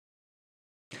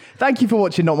Thank you for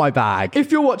watching Not My Bag.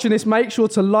 If you're watching this, make sure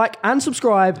to like and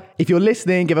subscribe. If you're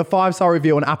listening, give a 5-star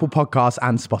review on Apple Podcasts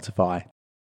and Spotify.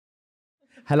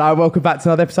 Hello, welcome back to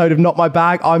another episode of Not My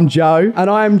Bag. I'm Joe.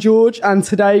 And I am George, and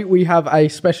today we have a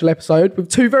special episode with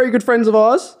two very good friends of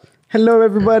ours. Hello,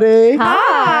 everybody.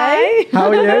 Hi. How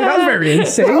are you? That was very in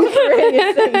sync.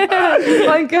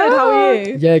 I'm good. How are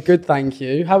you? Yeah, good, thank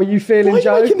you. How are you feeling, Why are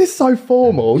Joe? you making this so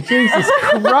formal? Jesus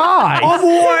Christ. I'm a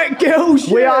white girl.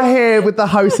 Shit. We are here with the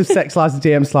hosts of Sex Slides and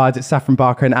DM Slides. It's Saffron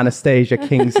and Anastasia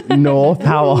Kingsnorth.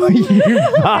 How are you both?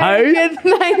 Good,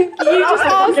 thank you. You just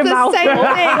asked the same thing.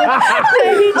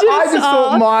 I just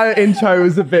thought my intro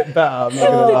was a bit better. I'm not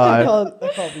gonna lie. I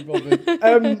can't be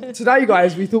bothered. Today,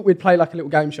 guys, we thought we'd play like a little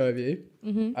game show with you.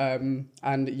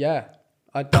 And yeah,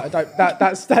 I don't.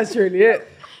 That's really it.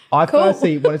 I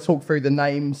firstly want to talk through the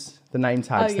name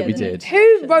tags that we did.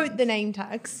 Who wrote the name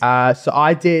tags? So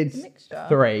I did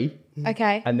 3,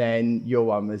 Okay. and then your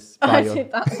one was by your...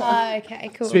 Okay,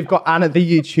 cool. So we've got Anna, the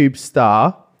YouTube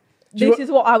star. This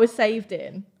is what I was saved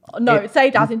in. No, it's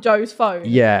saved as in Joe's phone.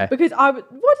 Yeah. Because what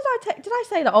did I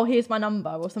say that? Oh, here's my number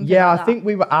or something. Yeah, like I that? think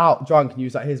we were out drunk and you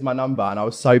was like, here's my number. And I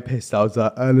was so pissed. I was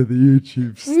like, Anna, the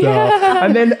YouTube star.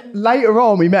 And then later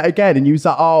on, we met again and you was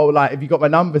like, oh, like, have you got my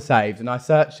number saved? And I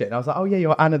searched it and I was like, oh, yeah,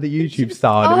 you're Anna, the YouTube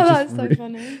star. And Oh, it was that's just so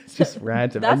funny. It's just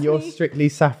random. That's And you're me. strictly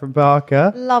Saffron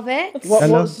Barker. Love it.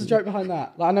 What's the joke behind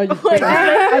that? Like, I know you've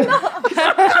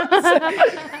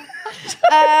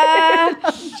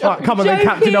Right, come on then,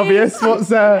 Captain Obvious. What's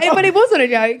But it wasn't a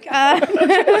joke.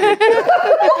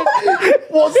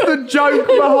 what's the joke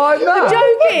behind that?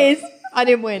 Joke is, I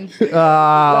didn't win.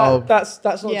 Oh. that's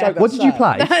not Yeah. a joke. What did you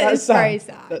play? It's very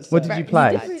sad. That's What did you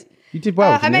play? You did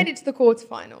well, I didn't made you? it to the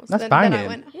quarterfinals. That's then I banging.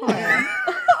 went home.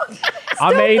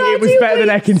 I mean, it was better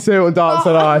than Ekin and Dance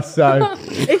on Ice, so...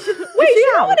 Wait,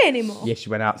 you don't want it anymore? Yeah, she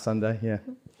went out Sunday, yeah.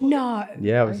 No.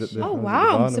 Yeah, I was at the... Oh, I was at wow,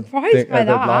 I'm Barnum. surprised by At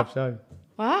the that. live show,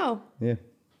 Wow. yeah.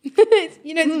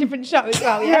 You know, it's a different show as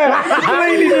well, yeah?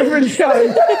 completely different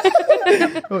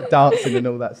show. Got dancing and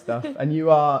all that stuff. And you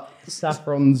are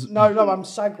Saffron's... No, I'm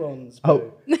Sagron's.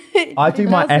 Oh, I do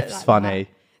my does look F's like funny.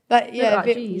 But yeah, a like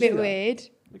bit, G's, bit isn't it? weird.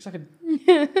 Looks like a.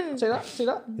 See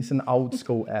that? It's an old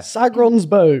school F. Sagron's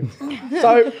boo.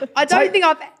 So I don't think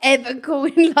I've ever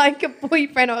called like a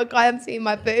boyfriend or a guy I'm seeing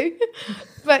my boo.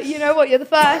 But you know what? You're the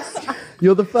first.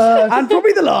 You're the first. and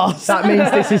probably the last. That means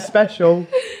this is special.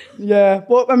 Yeah.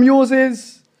 What yours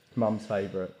is? Mum's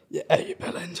favourite. Yeah, you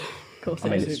Belland. Of course I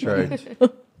it mean, is. it's true.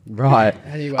 Right.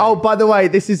 Anyway. Oh, by the way,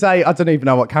 this is I don't even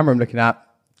know what camera I'm looking at.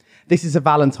 This is a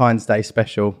Valentine's Day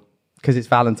special because it's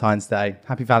Valentine's Day.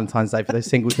 Happy Valentine's Day for those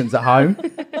singletons at home.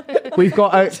 We've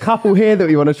got a couple here that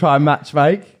we want to try and match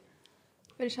make.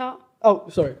 Finish up. Oh,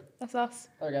 sorry. That's us.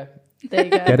 Okay. There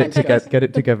you go. Get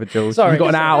it together, Jules. Sorry. You've got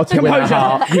an hour to win her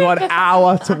heart. You've got an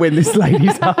hour to win this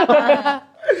lady's heart.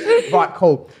 Right,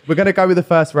 cool. We're going to go with the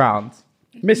first round.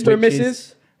 Mr. and Which Mrs.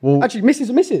 is- well, Actually, Mrs.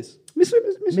 and Mrs.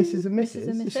 Mrs. and Mrs.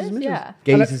 Mrs. Yeah.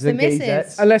 Geezers and The Mrs.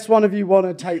 geezettes. Unless one of you want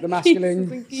to take the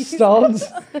masculine stance.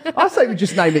 I say we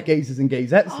just name it geezers and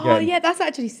geezettes again. Oh yeah, that's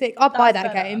actually sick. I'd buy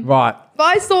that better. game. Right. If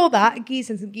I saw that,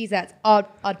 geezers and geezettes,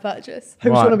 I'd purchase.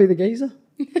 Who's Right. going to be the geezer?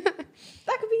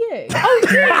 That could be you.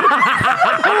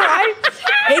 All right.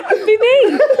 It could be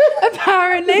me.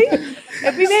 Apparently.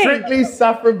 It'd be me. Strictly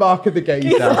Saffron Barker the geezer.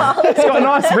 It's got a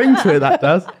nice ring to it, that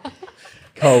does.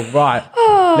 Cool, right.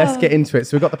 Let's get into it.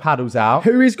 So we've got the paddles out.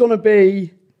 Who is going to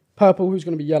be purple? Who's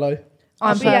going to be yellow?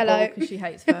 I'm be purple yellow. because she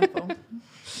hates purple.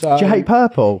 So, Do you hate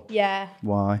purple? Yeah.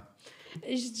 Why?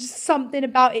 It's just something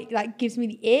about it like gives me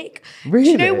the ick. Really?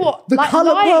 Do you know what? the Like,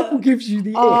 colour lilac- purple gives you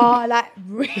the ick. Oh, like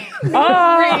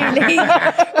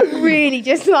really,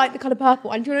 just like the colour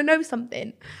purple. And do you want to know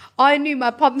something? I knew my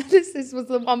publicist was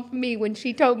the one for me when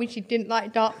she told me she didn't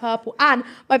like dark purple. And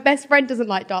my best friend doesn't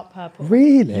like dark purple.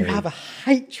 Really? You have a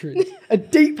hatred, a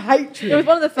deep hatred. It was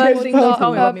one of the first against things you purple.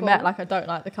 told me when we Purple. met. Like, I don't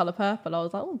like the colour purple. I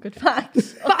was like, oh, good fact.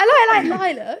 But I like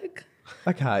lilac.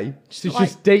 Okay. So it's Like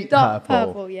just deep dark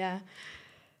purple. yeah.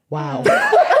 Wow.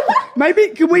 Maybe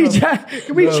can we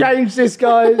change this,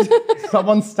 guys?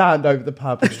 Someone stand over the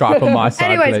purple stripe on my side,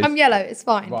 Anyways, please. I'm yellow. It's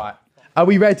fine. Right. Are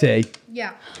we ready?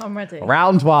 Yeah. I'm ready.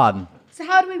 Round 1. So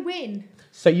how do we win?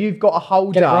 So you've got to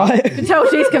hold Get it up. right. You can tell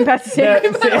she's competitive.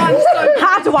 I'm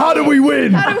so How do I win?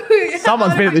 win? How do we-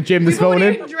 Someone's been at the gym this We've already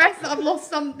morning. addressed that I've lost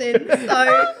something.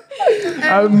 So,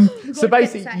 So get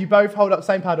basically, set. you both hold up the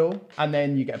same paddle and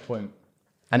then you get a point.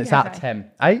 And it's Yeah, out of okay.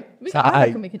 10. 8? It's out I of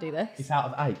reckon 8. we could do this. It's out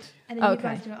of 8. and then you Okay.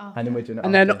 guys do it after. And then we're doing it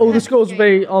And then after. all the scores will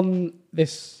be on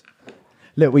this.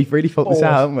 Look, we've really thought this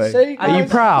out, haven't we? See, Are you guys?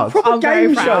 proud? Proper I'm very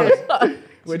game proud. show.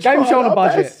 It's a game show on a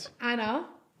budget. Anna,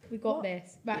 we got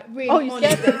this. Right, really Oh, you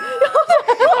honest. scared me.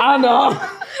 Anna.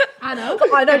 I know.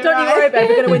 I know, don't you worry about it.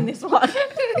 We're going to win this one.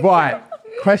 Right.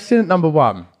 Question number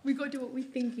 1. We got to do what we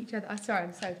think each other. Oh, sorry,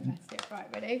 I'm so competitive. Right,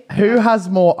 ready? Who has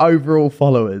more overall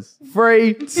followers?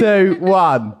 3, 2,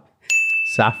 1.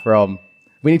 Saffron.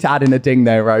 We need to add in a ding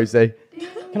there, Rosie.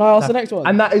 Can I ask the next one?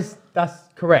 And that's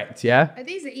correct, yeah?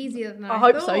 These are easier than I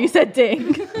hope so. You said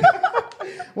ding.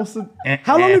 What's the...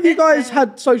 How long have you guys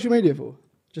had social media for?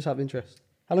 Just out of interest.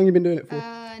 How long have you been doing it for?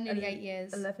 Nearly 8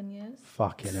 years. 11 years.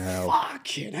 Fucking hell.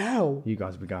 Fucking hell. You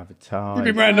guys have been going for You've time.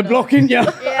 been round the block, ain't you?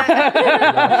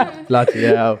 Yeah. Bloody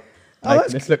hell. Oh,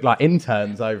 Making us look like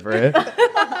interns over here.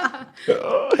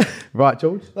 Right,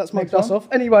 George? That's my Next dust one. off.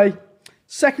 Anyway,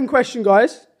 second question,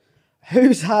 guys.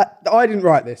 Who's had... I didn't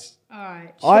write this. All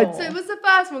right. I- So it was the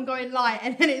first one going light,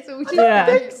 and then it's all just...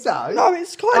 Yeah. So? No,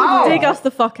 it's kind of... Dig us the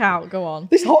fuck out. Go on.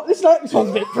 This next one's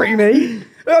a bit preemie.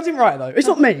 I didn't write it, though. It's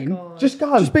not mean. Just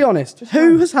go. Just be honest.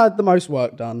 Who has had the most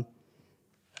work done?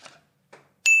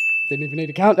 Didn't even need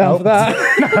a countdown for that.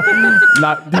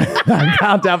 No,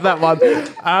 countdown for that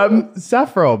one.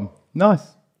 Saffron. Nice.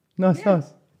 Nice.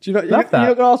 Do you not, you're Love not that.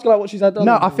 going to ask her like what she's had done?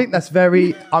 No, I think that's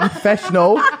very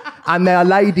unprofessional. And they are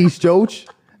ladies, George.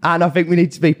 And I think we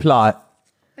need to be polite.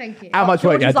 Thank you. How much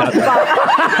work you had George is done?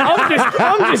 like,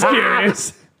 I'm just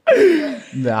curious.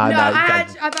 No,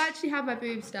 I've actually had my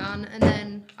boobs done, and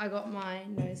then I got my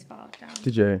nose filed down.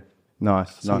 Did you?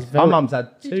 Nice. My very- mum's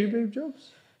had 2 boob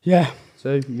jobs. Yeah.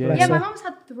 2, yeah. Yeah, my mum's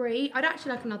had 3. I'd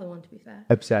actually like another one, to be fair.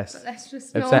 Obsessed. Let's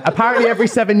just Obsessed. not. Apparently every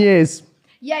 7 years.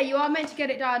 Yeah, you are meant to get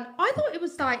it done. I thought it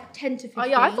was like 10 to 15. Oh,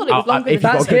 yeah, I thought it was longer if,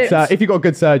 than you've got that. a good, That's if you've got a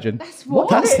good surgeon. That's what?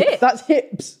 That's hips? That's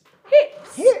hips.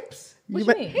 hips. What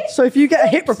do you mean? So if you get a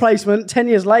hip replacement 10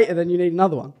 years later, then you need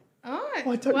another one. Oh,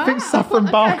 I don't think Saffron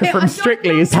Barker from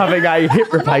Strictly is having a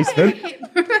hip replacement.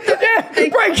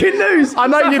 Breaking news. I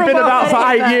know you've been about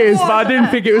for 8 years, but I didn't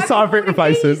think it was time for hip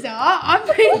replacement.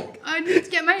 I need to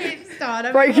get my hips done.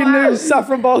 I'm Breaking like, news.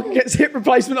 Saffron Barker gets hip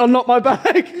replacement on Not My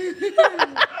Bag.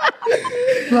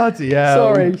 Bloody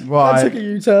hell. Sorry. I took a Right.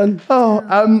 U-turn.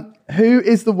 Oh, who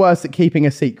is the worst at keeping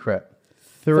a secret?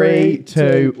 3,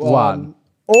 2, 1.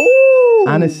 Oh.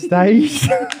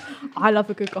 Anastasia. I love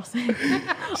a good gossip. I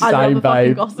Same, love a fucking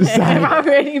babe. gossip. Same. I'm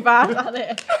really bad at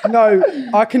it. No,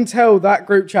 I can tell that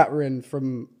group chat we're in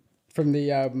from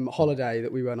the holiday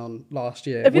that we went on last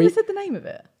year. Have you We- ever said the name of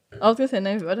it? I was going to say the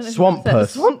name of it. I don't know. if Swampus. you said it.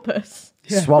 Swampus.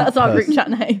 Swamp That's our purse. group chat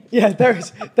name. Yeah,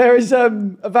 there is a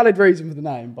valid reason for the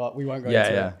name, but we won't go into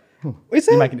Yeah. it. Is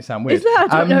You're it? making it sound weird. Is there? I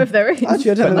don't know if there is.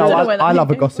 actually, I don't But know. no, know where that I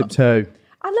love a came gossip from. too.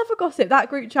 I love a gossip. That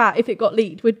group chat, if it got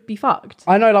leaked, would be fucked.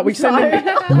 I know, like we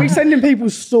send in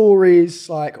people's stories,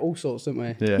 like all sorts, don't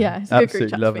we? Yeah, it's a good group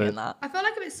chat to love be it. in that. I feel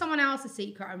like if it's someone else's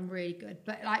secret, I'm really good.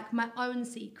 But like my own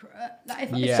secret, like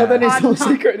if Yeah. So then it's I'm not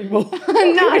secret anymore.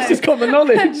 no, It's just common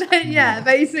knowledge. yeah,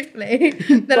 basically,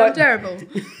 then I'm Like- terrible.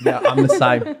 Yeah,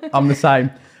 I'm the same.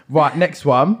 Right, next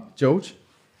one, George.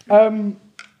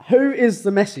 Who is the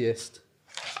messiest?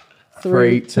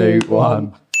 3, 2,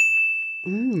 1.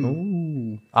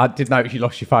 Ooh. I did notice you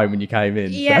lost your phone when you came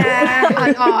in. Yeah,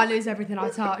 I lose everything I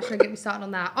touch. Don't get me started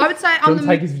on that. I would say I'm Don't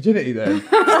take the his virginity then.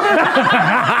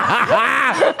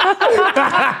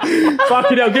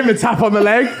 Fucking hell, give him a tap on the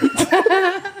leg.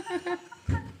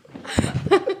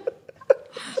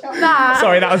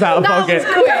 Sorry, that was out of pocket.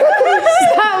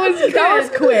 That was quick. That was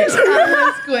quick.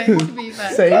 That was quick, to be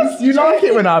fair. See, you like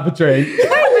it when I have a drink. Wait, but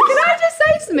can I just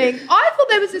say something? I thought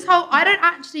there was this whole... I don't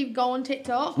actually go on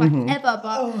TikTok, like, ever,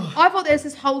 but I thought there was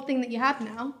this whole thing that you had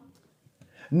now.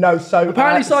 No, so...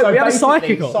 Apparently so, we had a basically,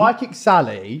 psychic on. Psychic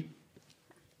Sally...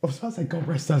 I was about to say, God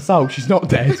rest her soul, she's not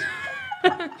dead.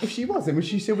 If she wasn't, would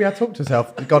she still be able to talk to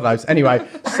herself? God knows. Anyway,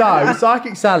 so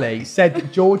Psychic Sally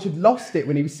said George had lost it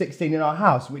when he was 16 in our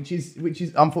house, which is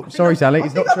unfortunately. Sorry, Sally,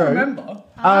 it's not true. Remember?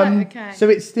 Okay. So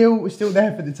it's still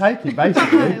there for the taking,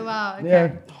 basically. Oh, wow, okay.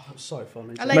 Yeah. Oh, that's so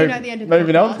funny. I'll let you know at the end of the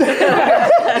Moving on.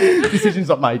 podcast. Decision's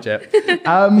not made yet.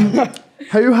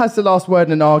 Who has the last word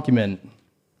in an argument?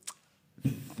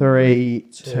 3,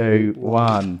 2,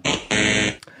 1.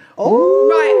 Oh,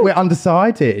 Right. We're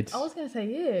undecided. I was going to say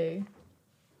you.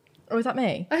 Or is that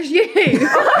me? That's you. She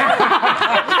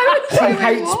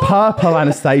hates purple,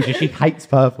 Anastasia. She hates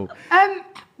purple.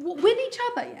 With each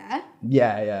other, yeah?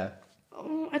 Yeah.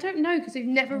 Oh, I don't know, because we've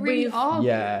never really We've- argued.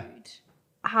 Yeah.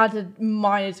 Had a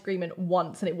minor disagreement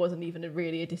once and it wasn't even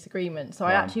really a disagreement. So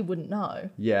I actually wouldn't know.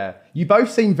 Yeah. You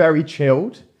both seem very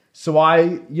chilled. So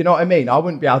you know what I mean? I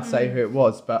wouldn't be able to say who it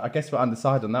was, but I guess we're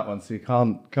undecided on that one, so you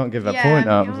can't give a point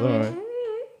out. I'm sorry.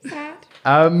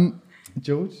 Sad.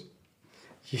 George?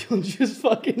 you're just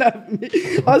fucking having me.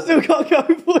 I still can't go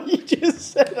with what you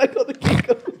just said. I got the kick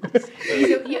off.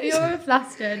 You're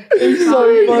flustered. He's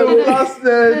so funny.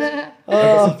 Bastard. I've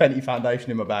got some Fenty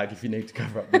foundation in my bag if you need to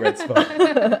cover up the red spot.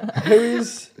 Who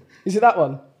is it that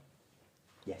one?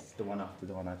 Yes, the one after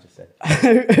the one I just said.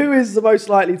 Who is the most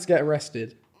likely to get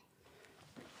arrested?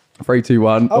 3, 2,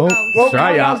 1. well, straight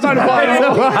I up. was trying to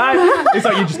find It's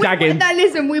like you're just gagging. Now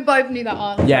listen, we both knew that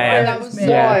answer. Yeah. That was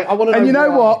Why? I want to know. And you know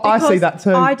why. what? I see Because that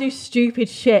too. I do stupid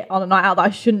shit on a night out that I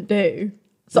shouldn't do.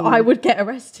 So I would get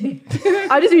arrested.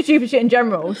 I just do stupid shit in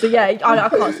general. So yeah, I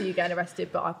can't see you getting arrested,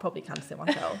 but I probably can see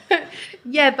myself.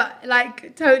 Yeah, but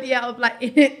like totally out of like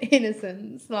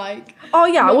innocence, like. Oh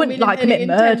yeah, I not wouldn't meaning like any commit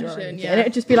murder or intention, anything. yeah.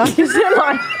 It'd just be like, is it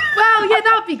like Well, yeah,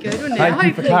 that'd be good, wouldn't it? Thank you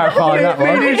for Hopefully. clarifying that Me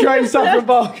and one. you train Saffron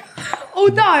Park.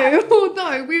 Although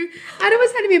Anna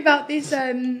was telling me about this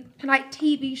like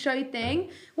TV show thing.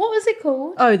 What was it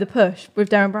called? oh the push with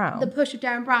Darren Brown? The Push of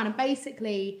Darren Brown, and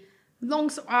basically,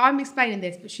 I'm explaining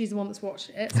this, but she's the one that's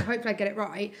watched it, so hopefully I get it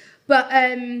right. But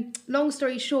long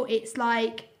story short, it's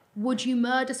like, would you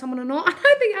murder someone or not? And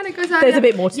I think Anna goes out. There's a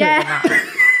bit more to it than that.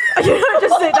 You don't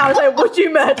just sit down and say, would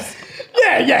you murder?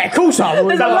 Yeah, of course I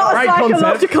would. There's a lot of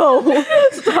psychological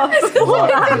stuff before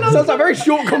that. Sounds like a very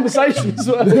short conversation as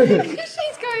well.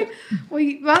 She's going,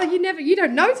 you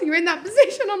don't know till you're in that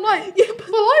position. I'm like, yeah,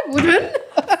 well, I wouldn't.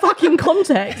 Fucking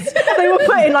context. They were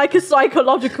put in like a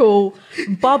psychological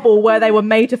bubble where they were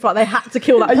made to feel like they had to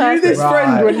kill that Are person. you this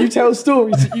friend when you tell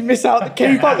stories that you miss out the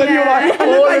key part and you're like,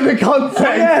 All in the context.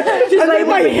 yeah, and then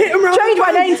they hit him around. Change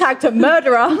my name tag to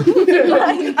murderer.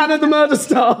 Anna the murder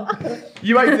star.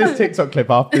 You wait for this TikTok clip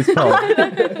after this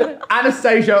pod.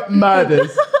 Anastasia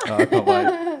murders. Oh, I can't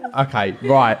wait. Okay,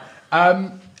 right.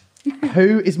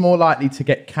 Who is more likely to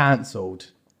get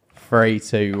cancelled? 3,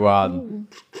 2, 1.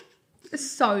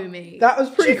 So me. That was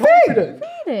pretty Do you think? confident.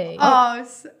 Really?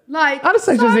 Like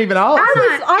Anastasia doesn't even answer.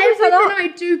 I was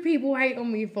everything I do, people hate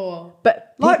on me for.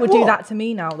 But Like people do what? that to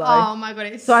me now, though. Oh my god,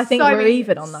 it's So I think we're me.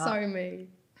 even on that. So me.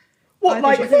 What, I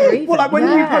like, think we're even. what, like when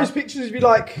you Yeah. post pictures, you'd be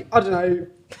like, I don't know,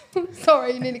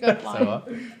 Sorry, you nearly got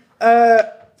blind.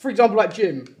 for example, like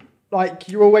gym. Like,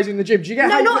 you're always in the gym. Do you get,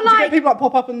 No, not do you get like- people like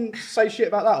pop up and say shit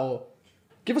about that? Or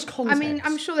give us I context. mean,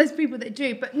 I'm sure there's people that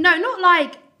do, but no, not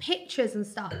like pictures and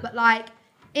stuff, but like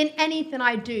in anything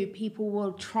I do, people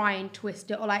will try and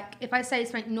twist it. Or like if I say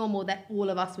something normal that all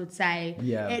of us would say,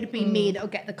 Yeah. it'd be me that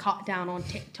would get the cut down on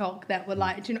TikTok that would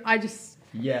like, do you know, I just,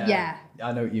 Yeah.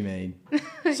 I know what you mean.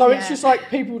 So yeah. it's just like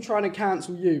people trying to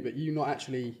cancel you, but you not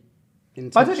actually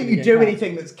I don't think you do intentionally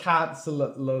anything that's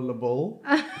cancelable.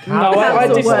 No, I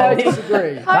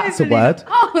disagree. That's a word.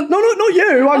 Oh, No, not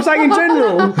you. I'm saying in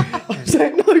general. I'm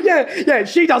saying, no, yeah,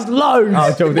 she does loads.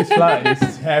 Oh, Joel, this flirting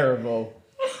is terrible.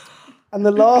 And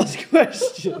the last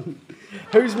question: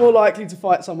 who's more likely to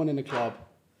fight someone in a club?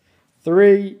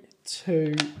 3,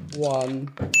 2,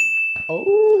 1.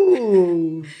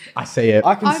 Oh, I see it.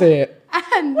 I can see it.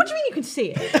 and What do you mean you can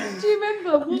see it? do you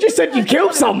remember? You just said you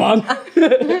killed someone.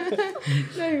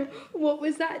 No, what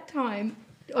was that time?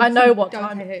 I know what Don't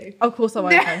time. say Of course I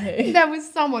won't know who. There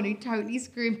was someone who totally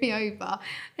screwed me over,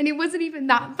 and it wasn't even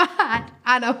that bad.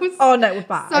 And I was Oh no, it was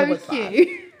bad. so It was bad. cute.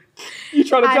 You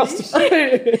trying to And justify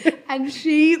it? And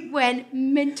she went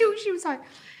mental. She was like,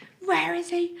 "Where is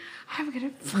he? I'm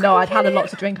gonna." No, I'd had a fucking lot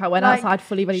to drink. I went Like, outside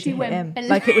fully ready she to hit went him. bal-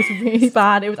 Like it was really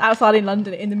bad. It was outside in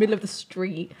London, in the middle of the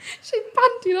street. She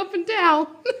panted up and down.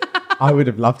 I would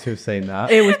have loved to have seen that.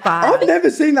 It was bad. I've never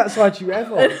seen that side to you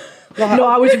ever. Like, No,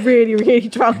 I was really, really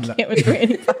drunk. It was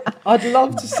really bad. I'd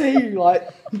love to see you like.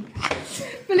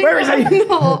 Believe Where is it he? or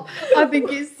not, I think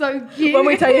it's so cute. When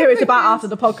we tell you who it's about after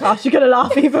the podcast, you're going to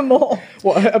laugh even more.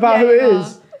 What about Yeah, who it you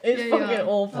is? It's Yeah, fucking yeah.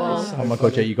 awful. Oh my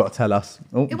god, yeah, you got to tell us.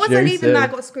 Oh, It wasn't juicy. even that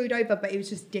I got screwed over, but it was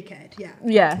just dickhead. Yeah.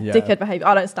 Yeah, Yeah. dickhead behaviour.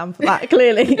 I don't stand for that,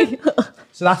 clearly.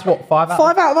 So that's what, 5 out?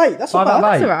 5 out of 8. That's not 5 out bad.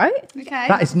 of 8. That's all right. Okay.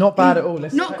 That is not bad at all.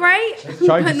 Let's not great,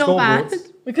 show the but not bad.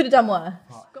 scoreboards. We could have done worse.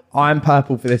 I'm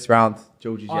purple for this round.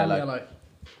 George is I'm yellow. yellow.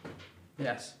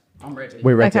 Yes, I'm ready.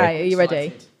 We're ready. Okay, are you ready?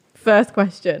 Excited. First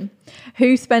question.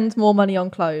 Who spends more money on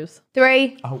clothes?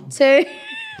 3, Oh. 2.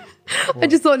 I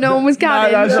just thought no one was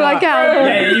counting. that's Shall I right. count?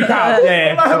 Yeah, you count.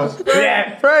 Yeah, cool.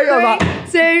 Yeah, 3 on that.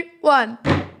 3, 2, 1.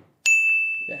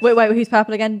 Wait, who's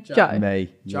purple again? Joe. Me.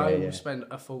 Joe Yeah, will yeah. spend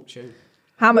a fortune.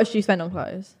 How much do you spend on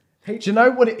clothes? Do you know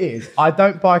what it is? I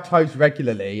don't buy clothes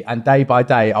regularly, and day by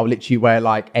day, I'll literally wear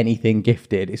like anything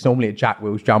gifted. It's normally a Jack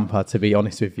Wills jumper, to be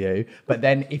honest with you. But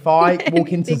then if I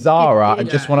walk into Anything Zara gifted. and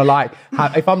just want to like,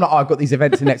 if I'm like, oh, I've got these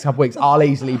events in the next couple of weeks, I'll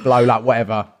easily blow like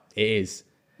whatever it is.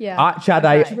 Yeah. Actually,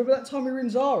 Do you remember that time we were in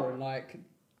Zara and like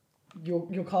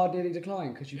your card nearly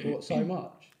declined because you bought so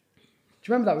much?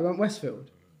 Do you remember that? We went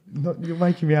Westfield. You're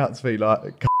making me out to be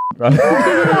like, Right?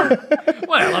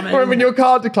 Well, I mean, Or when your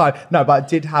card declined. No, but I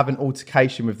did have an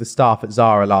altercation with the staff at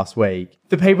Zara last week.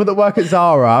 The people that work at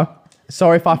Zara,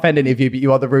 sorry if I offend any of you, but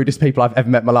you are the rudest people I've ever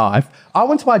met in my life. I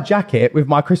went to buy a jacket with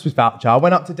my Christmas voucher. I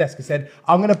went up to the desk and said,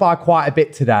 I'm going to buy quite a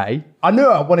bit today. I knew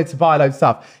I wanted to buy loads of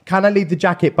stuff. Can I leave the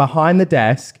jacket behind the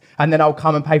desk and then I'll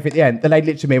come and pay for it at the end? The lady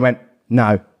looked at me and went,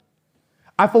 no.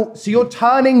 I thought, so you're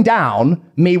turning down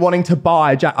me wanting to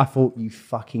buy a jacket? I thought, you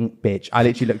fucking bitch. I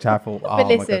literally looked at her and thought, oh But my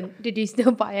listen, God. did you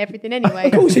still buy everything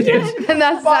anyway? of course he did. And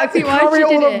that's But I exactly have to why carry she it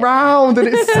did all it. around and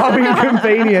it's so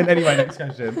inconvenient. Anyway, next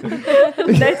question.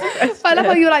 I love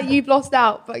how you're like, you've lost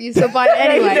out, but you still buy it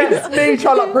anyway. It's me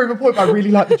trying to like, prove a point, but I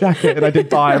really like the jacket and I did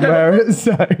buy and wear it.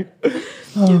 So.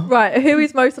 Right, who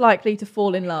is most likely to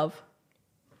fall in love?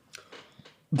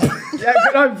 Yeah,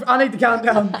 no, I need the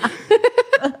countdown.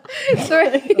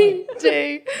 3,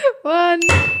 2, 1.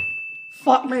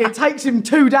 Fuck me, it takes him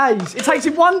 2 days. It takes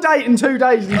him 1 date and 2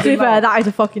 days. To be fair, that is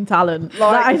a fucking talent.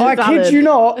 That is a I talent. kid you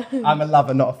not. I'm a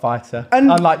lover, not a fighter.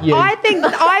 And unlike you.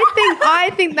 I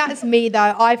think that's me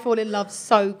though. I fall in love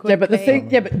so quickly. Yeah, but the thing,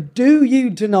 but do you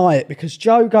deny it? Because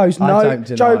Joe goes, no. I don't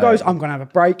deny Joe goes, it. I'm going to have a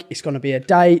break. It's going to be a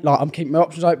date. Like, I'm keeping my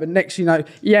options open. Next, you know,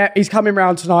 yeah, he's coming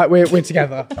round tonight. We're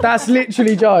together. That's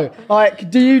literally Joe. Like,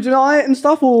 do you deny it and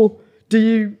stuff, or do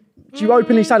you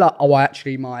openly say like, oh, I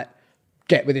actually might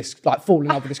get with this, like, fall in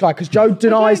love with this guy? Because Joe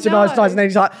denies, know. and then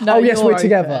he's like, No, oh yes, you're we're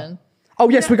together. open. Oh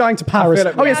yes, we're going to Paris.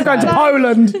 like Oh yes, we're going to Yeah.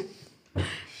 Poland.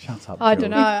 Shut up. I George.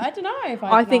 don't know. I don't know if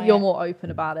I think deny you're it. more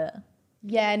open about it.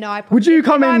 Yeah, no. I Would you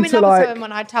come if I'm into, in love with like-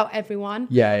 someone, I'd tell everyone.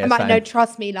 Yeah, I'm like, same. no,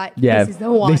 trust me. Like, Yeah, this is the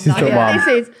one. this is the Like, one. This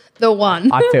is the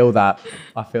one. I feel that.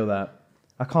 I feel that.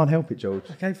 I can't help it, George.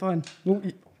 Okay, fine. Well,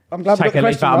 I'm glad we Take got a the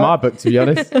leaf question out of my right. book, to be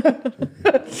honest.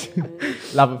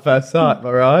 Love at first sight, am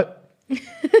I right?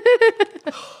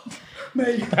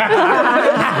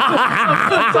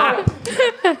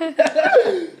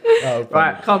 Oh,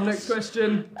 Right, come next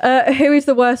question. Who is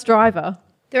the worst driver?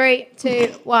 3,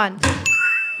 2, 1.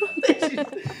 Okay,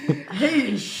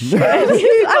 who's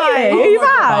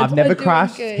that? I've never doing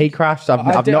crashed. good. He crashed. I've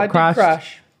I not did crashed.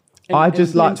 crash. I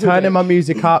just like into a turning my ditch.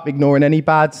 music up, ignoring any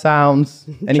bad sounds,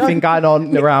 anything going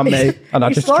on around me, and I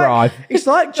It's just like- drive. It's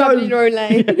like Joe. Travel in your own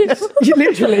lane.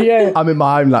 Literally, yeah. I'm in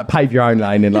my own, like, pave your own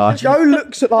lane in life. Joe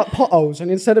looks at like potholes,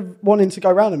 and instead of wanting to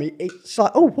go round me, it's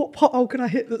like, oh, what pothole can I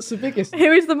hit that's the biggest?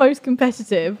 Who is the most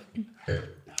competitive?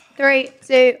 3,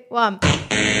 2, 1.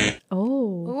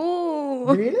 Oh.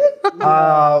 Ooh. Really?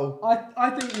 Oh, I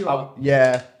think you are.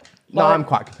 yeah. No, Like- I'm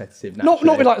quite competitive now. Not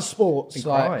with like sports. Been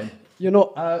Like, crying. you're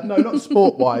not. No, not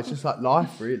sport-wise, just like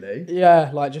life, really. Yeah,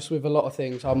 like just with a lot of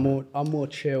things, I'm more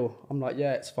chill. I'm like,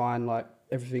 yeah, it's fine. Like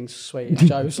everything's sweet. And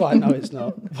Joe's like, no, it's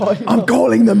not. I'm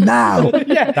calling them now.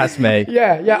 Yeah. That's me.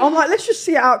 Yeah. I'm like, let's just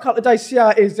see it out a couple of days, see how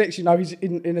it is. Next, you know, he's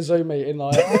in a Zoom meeting,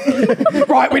 like,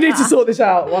 right, we need to sort this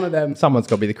out. One of them. Someone's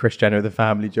got to be the Kris Jenner of the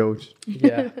family, George.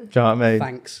 Yeah. Do you know what I mean?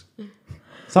 Thanks.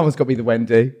 Someone's got to be the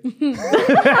Wendy.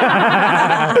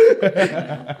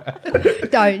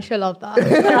 Don't. She'll love that.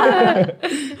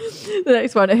 The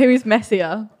next one. Who is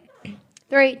messier?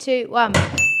 3, 2, 1.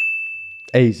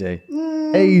 Easy.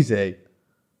 Easy.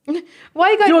 Why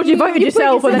are you going? George, you voted put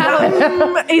yourself. And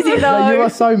yourself- then, is it No, you though? are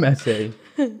so messy.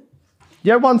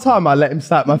 Yeah, one time I let him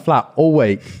stay at my flat all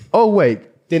week. All week.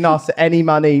 Didn't ask for any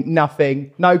money,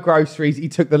 nothing, no groceries. He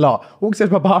took the lot. Walks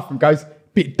into my bathroom, goes,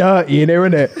 bit dirty in here,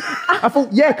 isn't it? I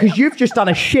thought, yeah, because you've just done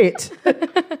a shit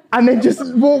and then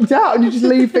just walked out and you just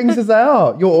leave things as they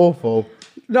are. You're awful.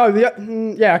 No,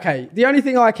 yeah, okay. The only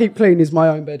thing I keep clean is my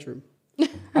own bedroom.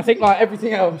 I think like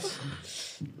everything else,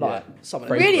 like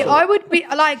someone else. Really, I would be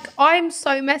like, I'm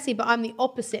so messy, but I'm the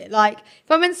opposite. Like, if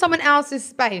I'm in someone else's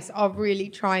space, I'll really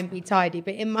try and be tidy,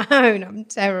 but in my own, I'm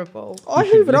terrible. I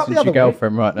hoovered up Listen the to other your week.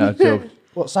 girlfriend right now, Jill.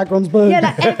 What, Sagron's bird? Yeah,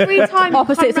 like every time you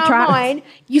Opposites come round attract. mine,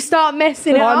 you start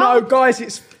messing it I know, up. guys,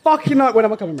 it's fucking like when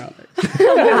am I coming round next?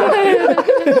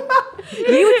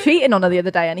 You were cheating on her the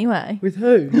other day anyway. With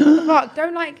who? Fuck,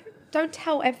 don't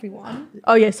tell everyone.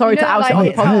 Oh yeah, sorry You to know, out it like, on the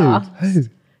it's podcast.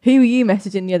 Who were you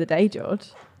messaging the other day, George?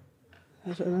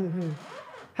 I don't know who.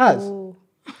 Has? Ooh.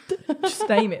 Just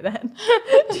name it then.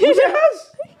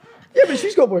 Has? Yeah, but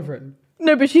she's got a boyfriend.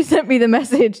 No, but she sent me the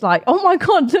message like, oh my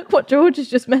God, look what George has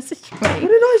just messaged What me.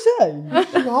 did I say?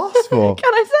 What you asked for?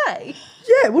 Can I say?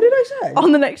 Yeah, what did I say?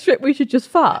 On the next trip, we should just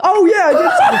fuck. Oh yeah, I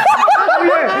did say. Oh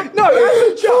yeah. No, as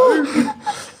a joke.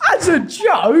 As a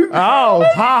joke. Oh,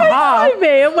 ha ha.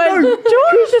 Me and when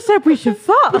George just said we should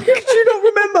fuck. Did you not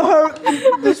remember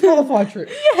the Spotify trip?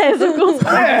 Yes, of course.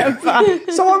 Yeah.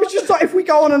 So I was just like, if we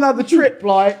go on another trip,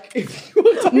 like, if you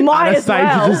want to Might as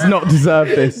Anastasia well. does not deserve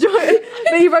this.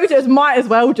 But you wrote it as might as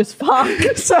well just fuck.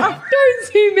 so, Don't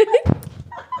zoom in.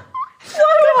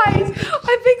 Guys,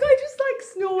 I think I just like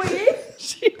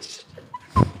snorted.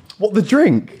 What, the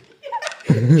drink?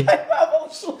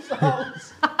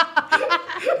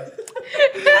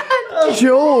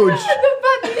 George. And the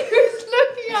fact that he was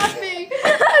looking at me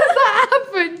as that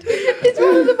happened is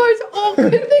one of the most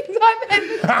awkward things I've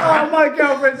ever done. Oh, my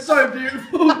girlfriend's so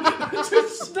beautiful.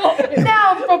 Just stop it.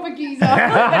 Now I'm proper geezer.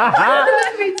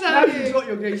 Let me tell you. Got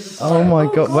your geezer. Oh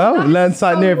my God. Well, we learn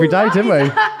something new every day, didn't we?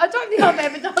 I don't think I've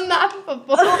ever done that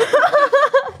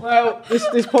before. Well,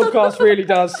 this podcast really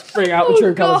does bring out the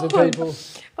true colours of people.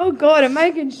 Oh God, I'm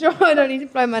making sure I don't need to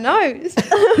blow my nose.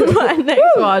 Right,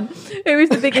 next one. Who is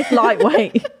the biggest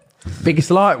lightweight?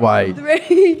 Biggest lightweight.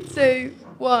 3, 2,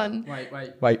 1.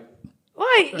 Wait.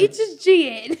 Wait, you just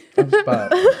cheated. I'm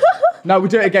spurt. No, we'll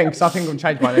do it again because I think I'm going to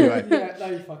change mine anyway. Yeah, no,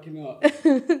 you fucking not.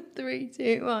 3,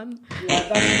 2, 1. Yeah,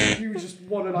 that's you just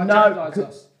want to like jeopardise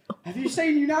us. Have you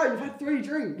seen you now? You've had 3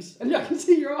 drinks and I can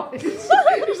see your eyes.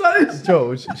 It's like this.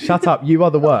 George, shut up. You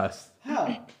are the worst.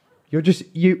 How? You're just,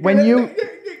 when you...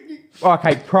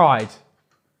 Okay, pride.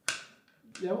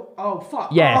 Yeah, oh,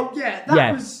 fuck. Yeah. Oh, yeah, that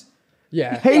Yeah. was...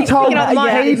 Yeah. He told up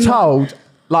my he told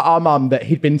like our mum that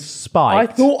he'd been I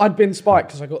spiked. thought I'd been spiked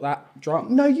because I got that drunk.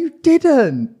 No, you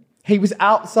didn't. He was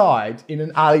outside in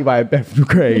an alleyway at Bethnal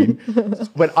Green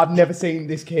when I've never seen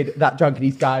this kid that drunk, and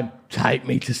he's going, "Take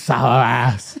me to Sour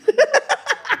House."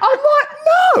 I'm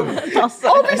like, no,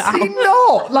 obviously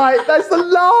not. Like, that's the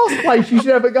last place you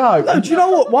should ever go. Do you know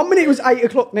what? 1 minute it was 8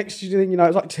 o'clock next to you, you know, it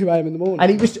was like 2 a.m. in the morning.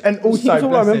 And he was, and also, That's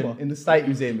all I bless him, remember. in the state he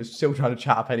was in, was still trying to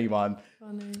chat up anyone.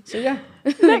 So yeah,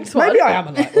 Next one. maybe I am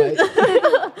a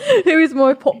lightweight. Who is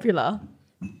more popular?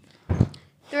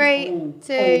 3,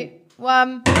 2,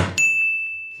 1.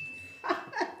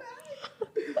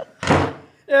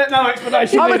 Yeah, no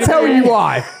explanation. I'm gonna tell you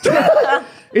why.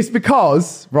 It's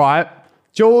because, right,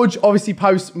 George obviously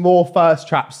posts more first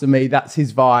traps than me. That's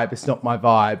his vibe. It's not my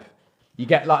vibe. You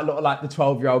get like a lot of like the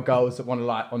 12-year-old girls that want to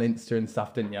like on Insta and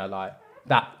stuff, didn't you? Like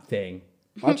that thing.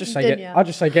 I just say Didn't get. ya? I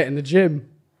just say get in the gym.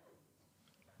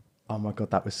 Oh my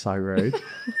God, that was so rude.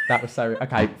 That was so rude.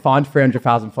 Okay, find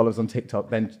 300,000 followers on TikTok,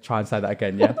 then try and say that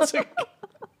again, yeah?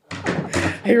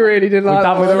 He really didn't We're like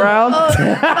done that with the one. round?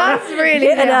 That's really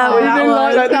Getting out hard. with that didn't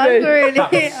like that, That's did he? really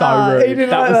That was so hard. rude. didn't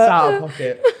That like was that. out of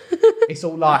pocket. It's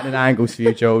all light and angles for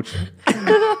you, George.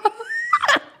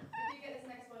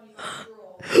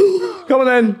 Come on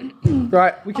then.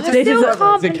 Right, we can I take This is still a-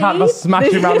 can't The cat believe must smash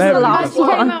This him around is the head. the with last it. came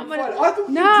one. out my- I thought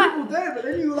you Nah. dribbled there, but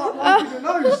then you were like one through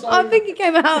your nose. So. I think it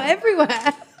came out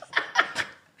everywhere.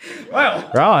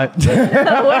 Well, Right.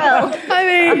 Well,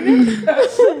 I mean,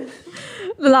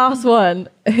 the last one.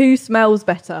 Who smells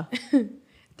better?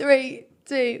 3,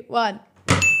 2, 1.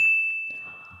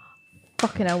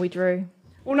 Fucking hell, we drew.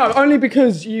 well, no, only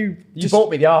because you. You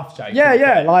bought me the aftershake.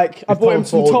 Yeah, like I It's bought him Tom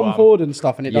some Ford Tom one. Ford and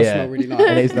stuff, and it does Yeah. smell really nice.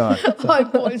 It is nice. I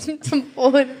bought some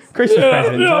forward. Christmas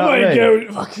present. do you know what I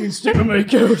mean? Fucking stick with me,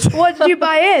 girls. What did you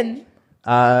buy in?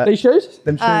 These shoes?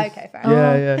 Them shoes. Okay, fair enough.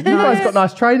 Yeah. You guys got a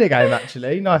nice trainer game,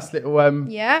 actually. Nice little,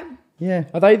 Yeah. yeah.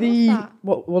 Are they the that?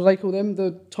 what do they call them?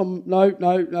 The Tom? No.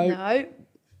 No.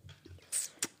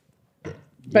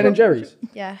 Ben and Jerry's.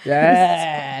 Yeah.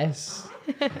 Yes.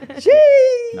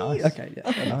 Nice. Okay,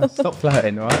 yeah. Nice. Stop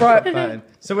flirting, all right? Right. Stop flirting.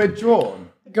 So we're drawn.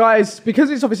 Guys, because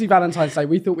it's obviously Valentine's Day,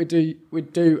 we thought we'd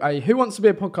do a Who Wants to Be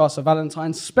a Podcaster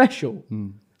Valentine's special.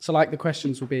 So like the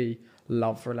questions will be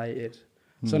love related.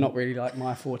 So not really like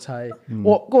my forte.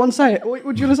 What? Go on, say it. What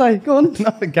do you want to say? Go on.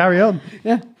 Nothing, carry on.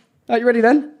 Yeah. Are you ready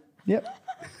then? Yep.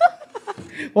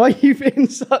 Why are you being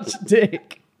such a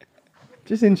dick?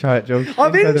 Just intro it, George.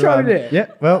 I've Intro the introed round. it. Yeah,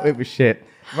 well, it was shit.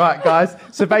 Right, guys.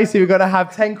 So basically, we're going to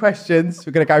have 10 questions.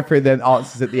 We're going to go through the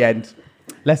answers at the end.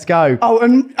 Let's go. Oh,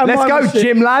 and Let's mine go, was shit.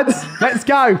 gym lads. Let's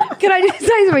go. Can I just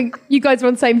say something? You guys are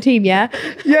on the same team, yeah?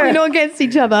 Yeah. We're not against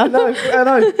each other. No, I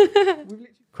know.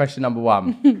 Question number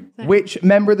 1. Which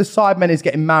member of the Sidemen is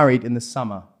getting married in the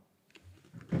summer?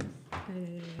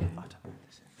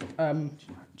 Um, Do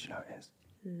you know what it is?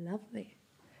 Lovely.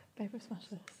 Paper smash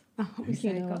this. Oh, we're so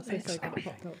good at this.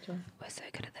 We're so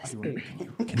good at this.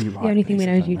 Can you The only thing we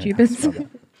know is YouTubers.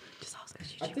 Just ask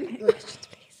us YouTube questions,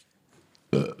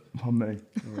 please. On me.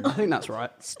 I think that's right.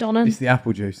 Stunning. It's the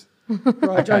apple juice.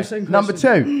 Right, Joe, same Number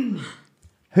question. 2.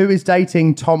 Who is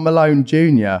dating Tom Malone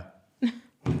Jr.?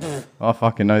 I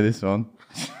fucking know this one.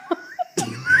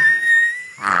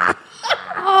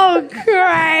 Oh,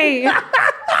 great.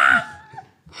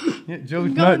 Yeah,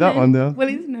 George, note that one down. Well,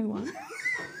 it's no one.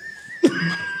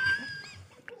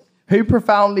 Who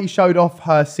profoundly showed off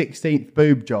her 16th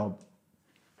boob job?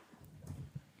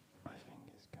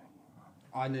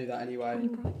 I knew that anyway.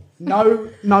 No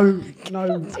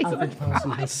average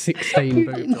person has 16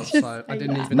 boob jobs, so I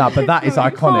didn't even. No, but that is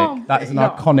iconic. That is an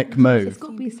iconic move.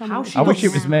 Got to be I wish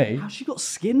it was me. How's she got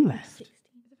skin left?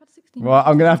 Well,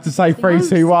 I'm going to have to say 3,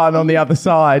 2, 1 on the other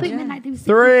side. 3,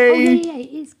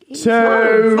 2,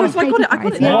 I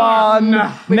got it. 1.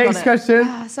 Next it.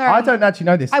 question. Sorry. I don't actually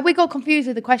know this. We got confused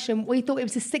with the question. We thought it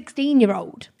was a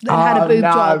 16-year-old that had a boob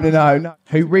job. No.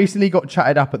 Who recently got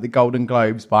chatted up at the Golden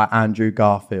Globes by Andrew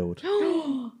Garfield.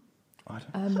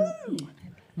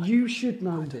 You should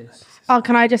know this. Oh,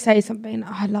 can I just say something?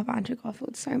 I love Andrew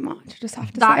Garfield so much. I just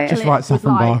have to say Just it. write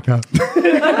Saffron Barker.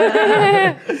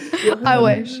 I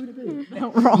wish.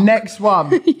 Next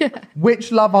one.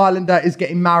 Which Love Islander is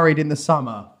getting married in the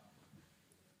summer?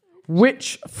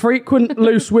 Which frequent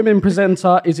loose women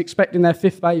presenter is expecting their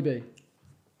 5th baby?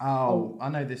 Oh, I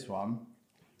know this one.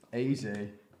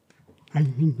 Easy.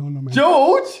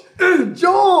 George!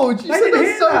 George! You said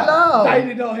that so loud. They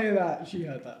did not hear that. She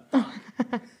heard that.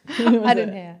 I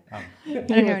didn't hear. I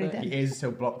didn't hear anything. Your ears are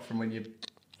still blocked from when you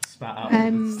spat out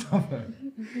and stuff.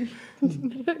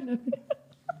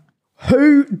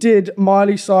 Who did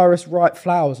Miley Cyrus write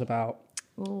Flowers about?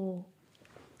 Oh.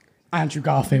 Andrew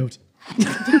Garfield.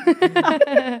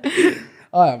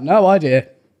 I have no idea.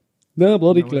 No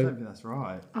bloody I don't clue. think that's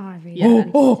right. Joe,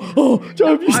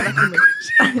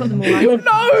 I've got them all.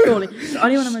 No! Surely. The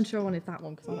only one I'm unsure on is that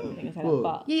one, because I don't think I said that.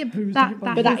 But, Yeah,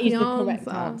 but that is the correct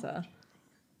answer.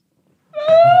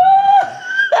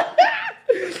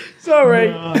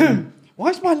 Sorry. Why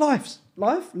is my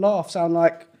laugh sound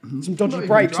like some dodgy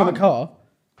brakes on a car?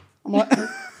 I'm like,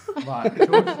 Right,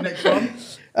 George, next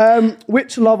one.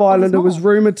 which Love Islander was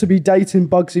rumoured to be dating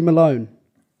Bugsy Malone?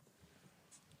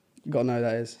 You gotta know who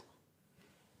that is.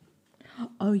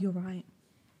 Oh, you're right.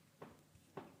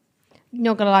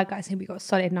 Not gonna lie, guys. I think we got a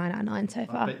solid 9 out of 9 so I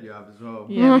far. bet you have as well.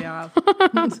 Yeah, we have.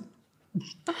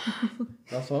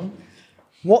 That's on.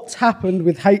 What's happened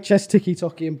with HS Tiki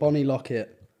Toki and Bonnie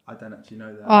Lockett? I don't actually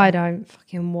know that. I don't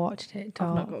fucking watch TikTok.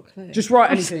 I've not got a clue. Just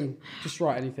write anything.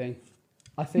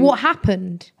 I think. What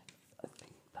happened?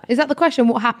 Is that the question?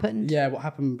 What happened? Yeah, what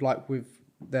happened like with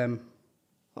them?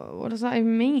 What does that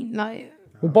even mean? Like,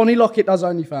 Well, Bonnie Lockett does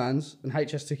OnlyFans, and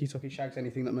HS Tiki Toki shags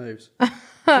anything that moves.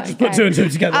 Just put 2 and 2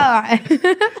 together. all right.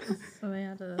 So we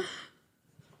had a...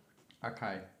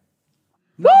 Okay.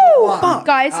 Woo!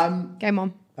 Guys, game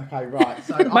on. Okay, right.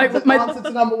 So answer to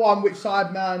number 1, which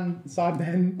side man?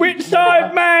 Which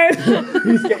side, man?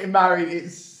 Who's getting married?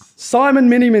 It's Simon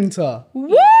Miniminter. Woo!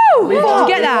 Did you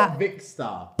get that?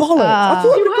 Vicstar. Bollocks! I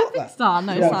thought we got that. Star,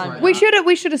 no, Simon. We should have.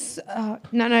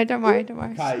 No, don't worry.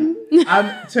 Okay.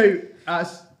 2.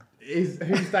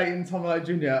 Who's dating Tom Lowe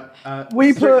Jr.?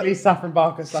 We Strictly Saffron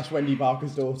Barker / Wendy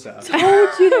Barker's daughter. Told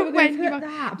you they were Wendy going to Barker.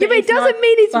 put that. Yeah, but it doesn't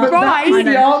mean it's That right. is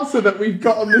the answer that we've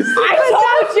got on this.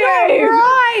 I told you.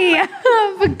 Right.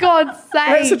 For God's sake.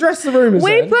 Let's address the rumours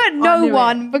We then. put no knew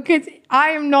one because I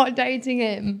am not dating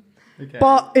him. Okay.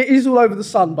 But it is all over the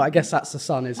sun, but I guess that's the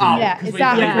sun, isn't it? Yeah, 'cause we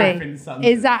exactly. put everything in the sun.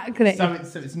 Exactly. So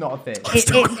it's not a fit.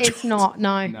 It's not.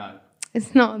 No. No.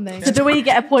 It's not a thing. So do we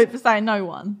get a point for saying no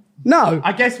one? No.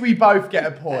 I guess we both get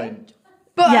a point.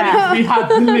 But Yeah. We had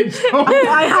the literal.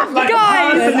 I have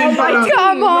guys,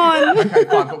 come on. Okay,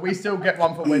 fine, but we still get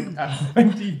one for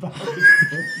Wendy Barker's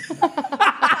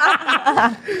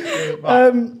daughter.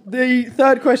 The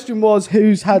third question was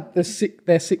who's had their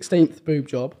 16th boob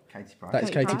job? Katie Price. That's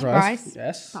Katie Price. Price.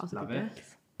 Yes. That was a Love good it.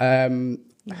 guess.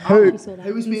 Who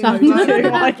was being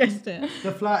I guessed it.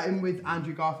 the flirting with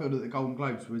Andrew Garfield at the Golden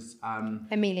Globes was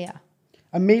Amelia.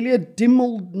 Amelia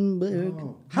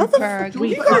Dimmelberg. How the fuck?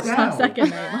 We That's my second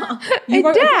name.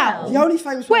 Adele. The only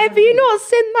famous Wait, have you not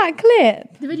seen that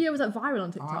clip? The video was like viral on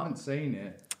I TikTok. haven't seen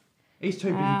it. He's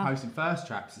too busy posting first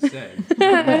traps to see.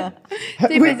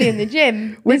 Too busy in the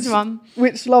gym. This one.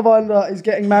 Which Love Islander is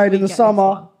getting married in the get this summer?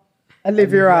 one.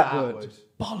 Olivia Atwood.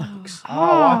 Bollocks.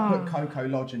 Oh, I put Coco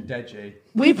Lodge and Deji.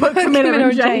 We put Camilla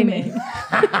and Jamie.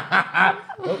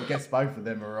 Well, I guess both of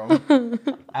them are wrong.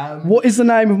 What is the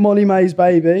name of Molly May's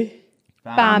baby?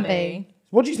 Bambi.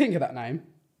 What do you think of that name?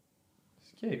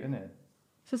 It's cute, isn't it?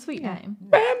 It's a sweet name.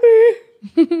 Bambi.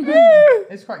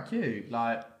 It's quite cute.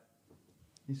 Like,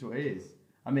 it's what it is.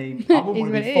 I mean, I wouldn't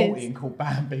want to be 40 and call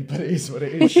Bambi, but it is what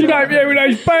it is. You don't know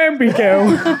those Bambi girl.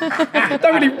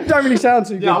 don't really sound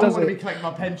too good, Yeah, I does wouldn't want to be it? collecting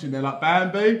my pension. They're like,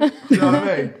 Bambi. Do you know what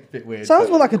I mean? Bit weird. Sounds but-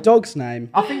 more like a dog's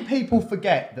name. I think people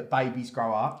forget that babies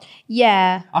grow up.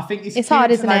 Yeah. I think it's It's cute hard,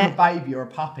 to isn't name it? a baby or a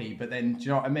puppy, but then, do you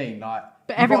know what I mean? Like,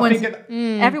 But You've got to everyone's think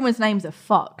of- everyone's names are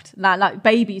fucked. Like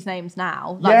babies' names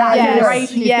now. Like Yeah, that yeah.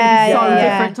 generation is Yeah, gonna be so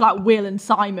yeah. different to like Will and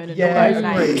Simon and all Yeah, those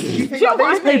I names. agree. You think Do you know like,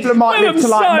 these what I people mean? might live to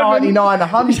like Simon. 99,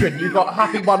 100. You've got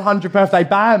happy 100th birthday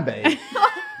Bambi.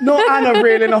 Not Anna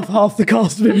reeling off half the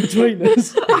cast of In Between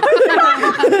Us.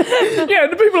 Yeah,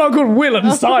 the people aren't called Will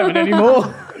and Simon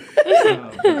anymore.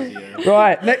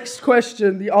 Right, next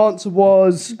question. The answer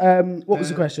was, what was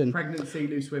the question? Pregnancy,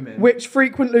 loose women. Which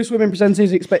frequent Loose Women presenters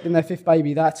is expecting their fifth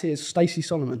baby? That is Stacey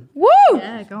Solomon. Woo!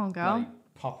 Yeah, go on, girl.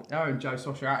 Oh, and Joe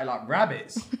Sosha out like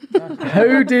rabbits.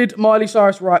 Who did Miley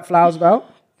Cyrus write Flowers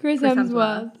about? Chris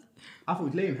Hemsworth. I thought it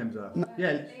was Liam Hemsworth.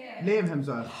 Yeah, Liam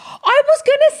Hemsworth. I was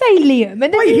gonna say Liam, and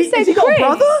then Wait, you said has he got a Chris.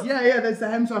 brother? Yeah, there's the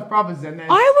Hemsworth brothers and there's...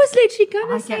 I was literally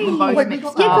gonna I say get them both Wait,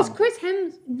 mixed yeah, up. because Chris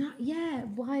Hems. No, yeah,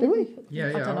 why? we? Yeah,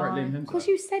 I don't wrote know. Liam Of Hemsworth. course,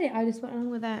 you said it. I just went along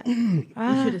with that. You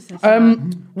should have said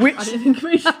that. Which I didn't think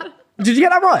we should. did you get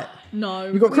that right? No.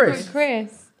 You got Chris.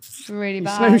 Chris. Really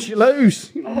bad. Snooze, you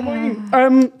lose. You know what I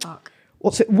mean? Fuck.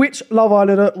 What's it? Which Love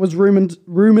Islander was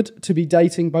rumored to be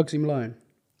dating Bugsy Malone?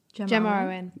 Gemma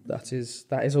Owen. That is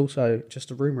also just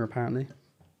a rumor, apparently.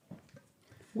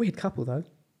 Weird couple, though.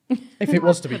 If it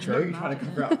was to be true. You're trying to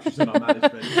cover up she's in our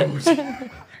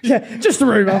management. Yeah, just a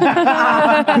rumour.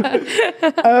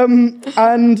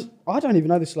 And I don't even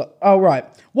know this. Oh, right.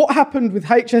 What happened with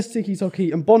HS Tiki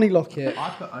Toki and Bonnie Lockett? I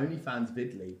put OnlyFans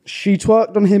vidly. She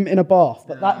twerked on him in a bath,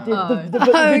 but that did the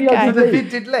video Okay. did The leak. vid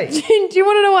did leak. Do you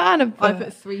want to know what Anna put? I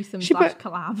put threesome She slash put-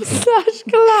 collab. Slash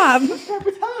collab.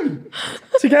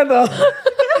 Together.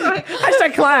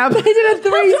 Hashtag collab. They did a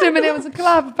threesome and it was a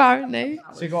collab apparently.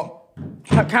 So you got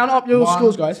Count up your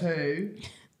scores, guys. 1, 2,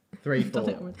 3,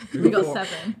 4. We got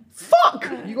 7. Fuck!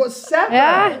 You got 7.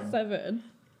 Yeah. 7.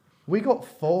 We got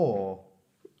 4.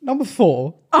 Number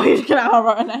 4. Oh, you're gonna have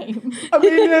write a name.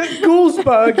 Amelia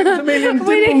Goulsberg. It was Amelia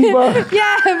Dimblesberg.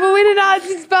 Yeah, but we didn't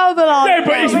actually spell the last Yeah,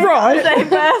 but it's right. Same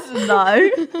person though.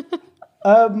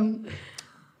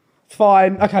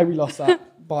 Fine. Okay, we lost that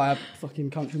by a fucking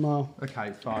country mile.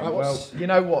 Okay, fine. Right, well, what's- you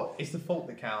know what? It's the fault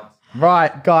that counts.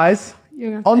 Right, guys.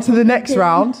 You're On to the next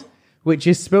round, which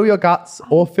is spill your guts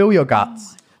or fill your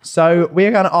guts. So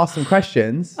we're going to ask some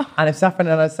questions, and if Saffron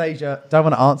and Anastasia don't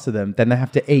want to answer them, then they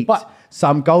have to eat But-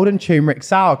 some golden turmeric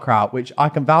sauerkraut, which I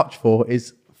can vouch for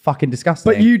is fucking disgusting.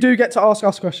 But you do get to ask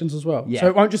us questions as well. Yeah. So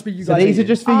it won't just be you so guys. these are eating.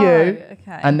 just for Oh, you,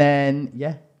 okay. and then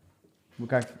yeah, we'll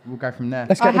go from there.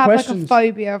 Let's I get the have questions. like a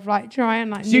phobia of like trying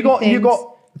like So you got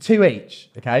 2 each,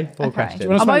 okay? 4 Okay. questions. Do you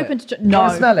wanna I'm smell open it? to. You No.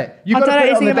 wanna smell it? You I don't gotta know. put Is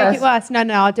it it on the gonna make it desk. worse?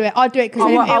 No, I'll do it. I'll do it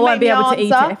because I won't be able to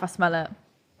eat it if I smell it.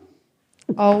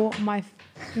 Oh my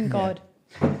fucking god!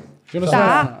 Do you wanna smell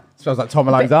That- that? Smells like Tom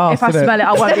Malone's ass. If I smell it,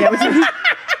 I won't be able to.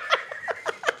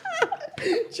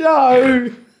 Joe.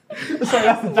 Sorry,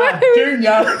 that's the dad.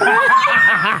 Junior.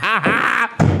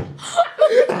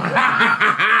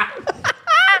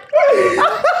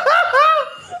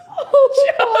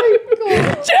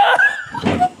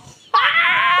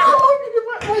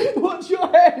 What's your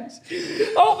head?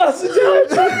 Oh, that's a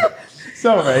joke.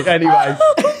 Sorry. Anyway.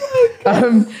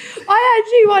 I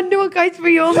actually wonder what goes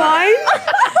through your mind.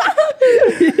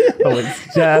 Oh,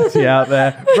 it's dirty out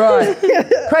there. Right.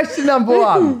 Question number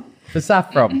 1 for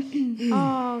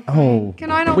Saffron. Oh.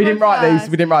 Can I not? We go didn't write first?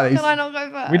 these. We didn't write these. Can I not go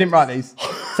first? We didn't write these.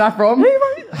 Saffron,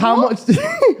 how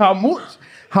much?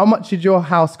 How much did your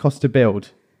house cost to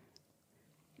build?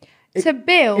 To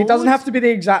build. It doesn't have to be the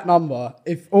exact number,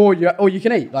 or you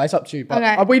can eat. Like, it's up to you. But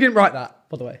Okay. we didn't write that,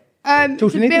 by the way.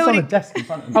 George, to you need this on a build desk in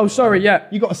front of you. Oh, sorry. Yeah.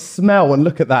 You got to smell and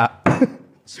look at that.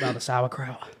 Smell the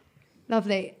sauerkraut.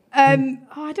 Lovely. I don't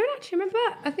actually remember.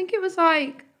 I think it was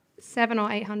like 700,000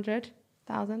 or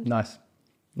 800,000. Nice.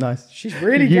 She's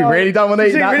really. You going- really don't want to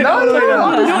eat She that. really No, don't wanna eat that.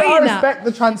 I'm not I eating that. respect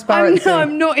the transparency.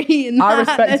 I'm not eating that. I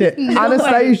respect it. There's no way.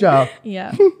 Anastasia,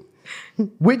 Yeah.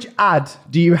 which ad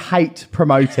do you hate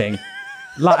promoting?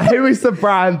 Like, who is the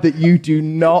brand that you do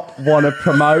not want to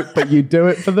promote, but you do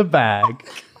it for the bag?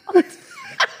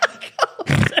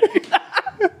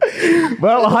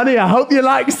 Well, honey, I hope you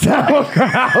like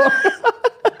sauerkraut.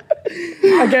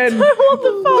 Again,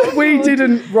 we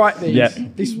didn't write these. Yeah.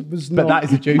 This was But not. that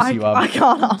is a juicy one. I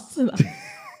can't answer that.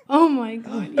 Oh my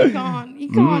god, you can't do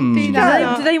Do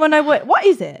that. they anyone know what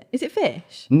is it? Is it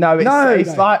fish? No, it's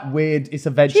No. like weird. It's a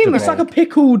vegetable. It's like a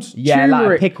pickled yeah, like a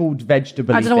turmeric. pickled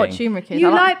vegetable. I don't know what turmeric is. You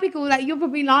I like pickle, like you'll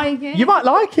probably like it. You might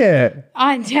like it.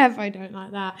 I definitely don't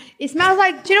like that. It smells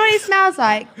like. Do you know what it smells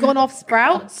like? Gone off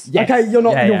sprouts. Yes. Okay, you're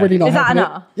not. Yeah, You're yeah. really not. Is that helping it.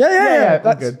 enough? Yeah. all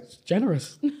That's good.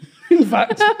 generous. In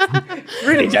fact,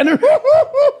 really generous.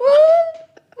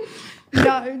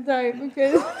 No, don't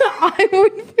because I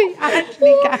would be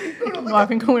actually gagging. Well, I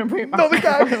can call him pretty much.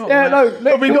 Yeah, no.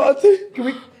 Look, we got. Can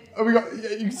we? Oh, we got. Yeah,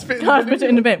 you can spit. Can I put it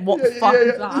in a bit? What the fuck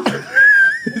is that?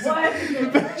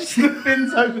 The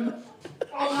bins over.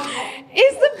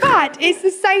 It's the bad. It's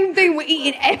the same thing we're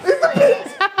eating every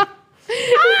time.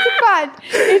 It's bad.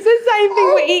 It's the same thing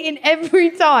we're eating every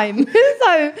time.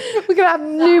 So we're gonna have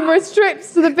numerous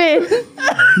trips to the bin.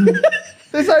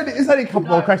 There's only a couple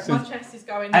more questions. My chest is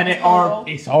going. And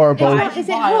it's horrible. Is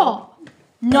it hot?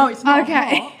 No, it's not.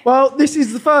 Okay. hot. Well, this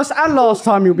is the first and last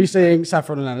time you'll be seeing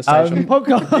Saffron and Anastasia on the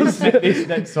podcast. This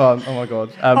next one. Oh my god.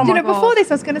 Do you know, God. before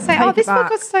this, I was going to say, Take it this back.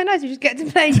 podcast is so nice. We just get to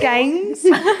play games.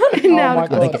 now, my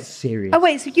God. get serious. oh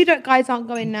wait, so you guys aren't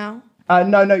going now?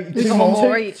 No, two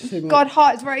more. God,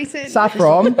 heart is racing.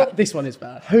 Saffron, This one is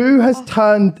bad. who has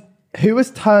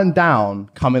turned down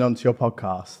coming onto your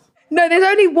podcast? No, there's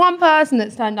only one person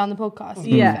that's turned down the podcast. to be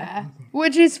Yeah. fair,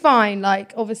 which is fine.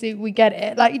 Like, obviously, we get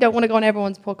it. Like, you don't want to go on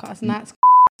everyone's podcast, and that's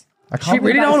I can't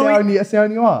really believe don't wanna that's the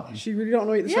only one. She really don't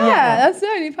want to eat the yeah, that's the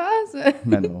only person.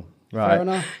 Mental. Fair Right.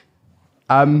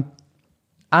 enough.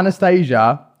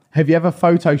 Anastasia, have you ever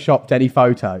photoshopped any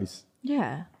photos?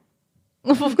 Yeah.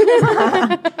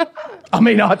 I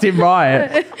mean, I didn't write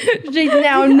it. She's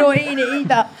now not eating it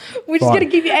either. We're just Right. going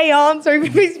to give you a answer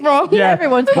if it's wrong.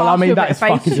 Everyone's well, I mean, partial that is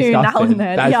bit of fucking face tune now disgusting. and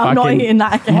then. That is Yeah, I'm not fucking- eating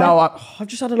that again. No, I've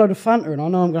just had a load of Fanta and I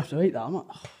know I'm going to have to eat that. I'm like,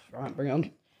 right, bring it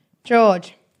on.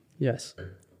 George, Yes.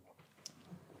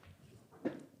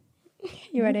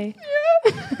 you ready?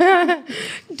 Yeah.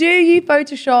 Do you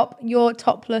Photoshop your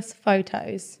topless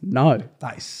photos? No.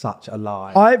 that is such a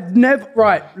lie. I've never.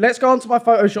 Right, let's go on to my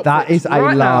Photoshop. That fix is a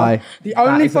right now. lie. The That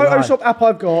only is a lie. Photoshop app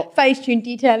I've got. Facetune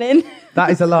detailing.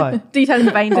 That is a lie. Detailing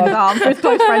the veins in his arm for his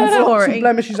close friend's Some story.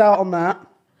 blemishes out on that.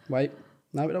 Wait,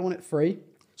 no, we don't want it free.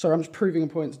 Sorry, I'm just proving a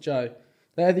point to Joe.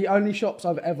 They're the only shops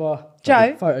I've ever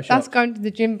Joe, Photoshopped. that's going to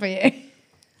the gym for you.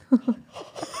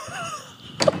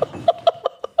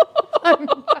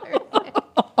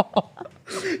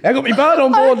 They got me bird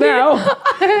on board now.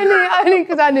 only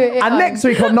because I knew it. And next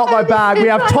week on Not My Bag, we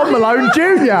have Tom Malone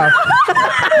Jr.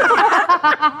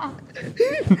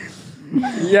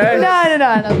 Yeah. No.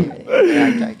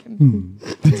 I'm joking.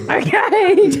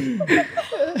 Okay.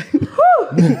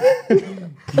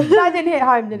 That didn't hit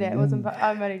home, did it? It wasn't.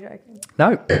 I'm only joking.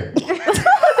 No.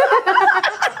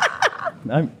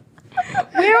 No.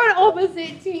 We're on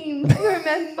opposite teams.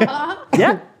 Remember?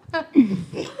 Yeah.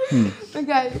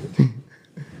 Okay.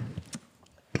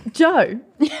 Joe,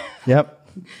 Yep.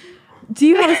 do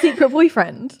you have a secret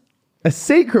boyfriend? A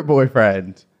secret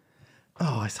boyfriend.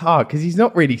 Oh, it's hard because he's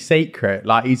not really secret.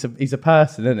 Like he's a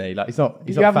person, isn't he? Like he's not.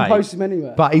 He's You not haven't fake. posted him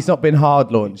anywhere. But he's not been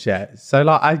hard launched yet. So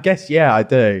like, I guess yeah, I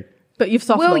do. But you've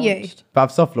soft Will launched. you? But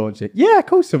I've soft launched it. Yeah, of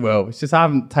course I will. It's just I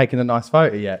haven't taken a nice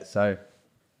photo yet. So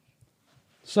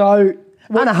So,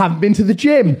 and I haven't been to the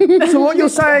gym. so what you're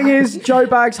saying is Joe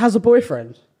Bags has a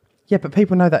boyfriend? Yeah, but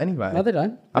people know that anyway. No, they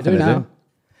don't. I They think do they now. do.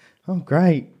 Oh,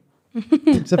 great.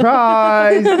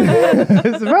 Surprise!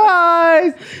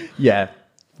 Surprise! Yeah,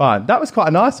 fine. That was quite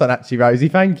a nice one, actually, Rosie.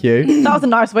 Thank you. That was a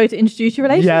nice way to introduce your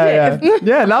relationship.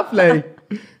 Yeah, lovely.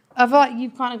 I feel like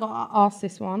you've kind of got to ask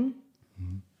this one.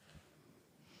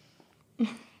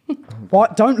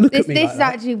 What? Don't look This at me this like is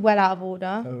that. actually well out of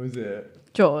order. That was it.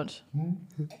 George,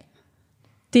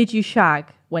 did you shag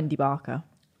Wendy Barker?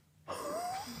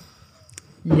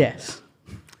 Yes.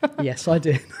 Yes, I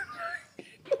did.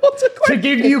 To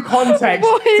give you context.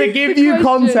 What is To give the you question?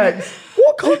 context.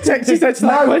 What context is there to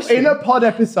that question? In a pod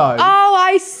episode. Oh,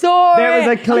 I saw There it.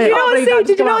 was a clip. Did you I not believe see? that Did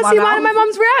you just not came see out my of my my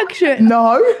mum's reaction?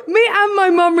 No. Me and my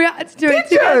mum reacted to it Did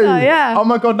together. you? Yeah. Oh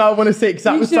my god, no, I want to see it because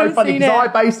that You was should so have funny. seen Because it.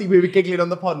 I basically we were giggling on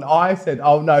the pod, and I said,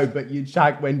 "Oh no, but you'd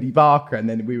shag Wendy Barker," and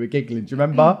then we were giggling. Do you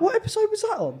remember? What episode was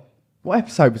that on? What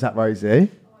episode was that, Rosie?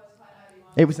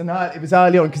 It was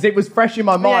early on because it was fresh in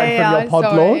my mind from I your pod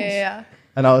saw it, launch, Yeah.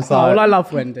 and I was Oh, like, well, I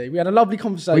love Wendy. We had a lovely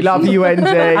conversation. "We love you, Wendy."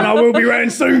 And I will be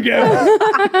round soon, girl.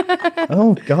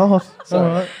 Oh god,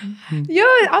 Sorry.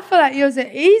 I feel like yours are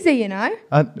easy, you know.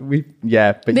 but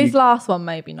This last one,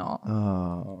 maybe not.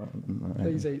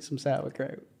 Please eat some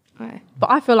sauerkraut. Okay.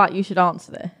 But I feel like you should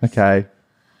answer this. okay.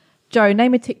 Joe,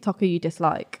 name a TikToker you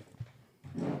dislike.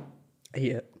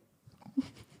 Eat it.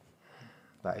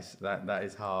 That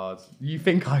is hard. You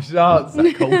think I should answer?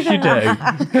 Of course you do.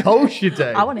 Of course you do.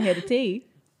 I want to hear the tea.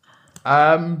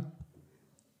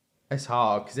 It's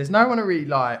hard because there's no one to really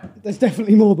like. There's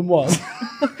definitely more than one.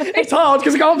 It's hard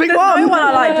because I can't pick No one. one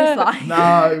I like dislike.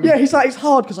 No. Yeah, he's like, it's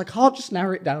hard because I can't just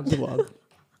narrow it down to one.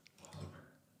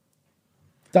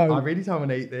 Don't. I really don't want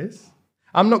to eat this.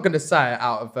 I'm not going to say it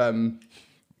out of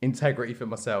integrity for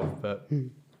myself, but.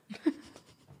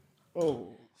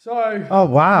 So, Oh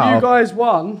wow! you guys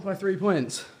won by 3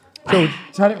 points. George,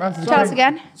 turn it round to the Charles screen.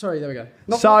 again. Sorry, there we go.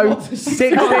 So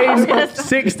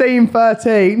 16,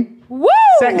 13. Woo!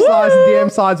 Sex Lies and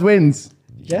DM Sides wins.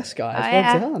 Yes, guys. Oh, Well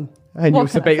yeah. done. And you What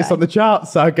also can I beat us say? on the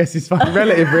charts, so I guess it's fucking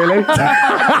relative, really.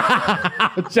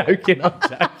 I'm joking.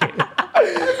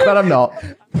 But I'm not.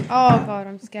 Oh god,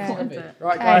 I'm scared.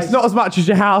 Right, guys. It's not as much as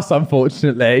your house,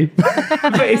 unfortunately.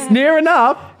 But it's near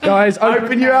enough. Guys,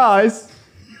 Open your eyes.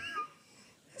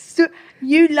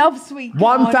 You love sweet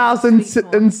corn.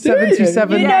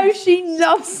 1,077. You know she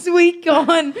loves sweet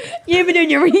corn. You've been doing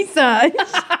your research.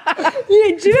 Do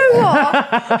you know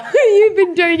what? You've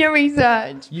been doing your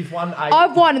research. You've won 8.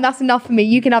 I've won, and that's enough for me.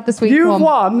 You can have the sweet You've corn.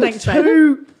 won Thanks,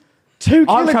 two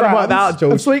I'm trying to work that out,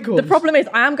 George. of sweet corn. The problem is,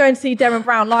 I am going to see Darren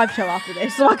Brown live show after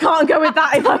this, so I can't go with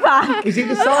that in my bag. Is he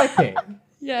the psychic?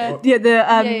 Yeah. Yeah,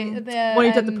 the the, one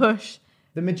who did the push,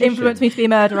 The magician? influenced me to be a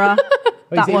murderer. Oh,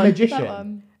 is that he a one. magician? That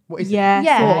one. What is Yeah,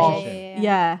 Yeah, sort yeah, of. yeah, yeah.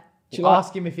 Yeah. it? We'll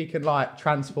ask him if he can, like,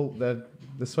 transport the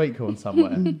sweet corn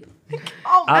somewhere.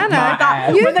 Oh, Up my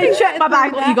ass. when they checked my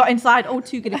bag, what you got inside? Oh,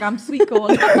 2 kilograms sweet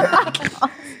corn. I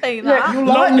can't say that. You'll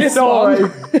like this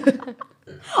one.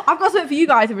 I've got something for you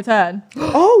guys in return.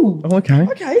 Oh, Okay.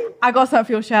 okay. I got something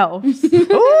for your shelves.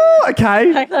 Oh,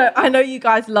 okay. I know you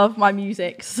guys love my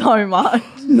music so much.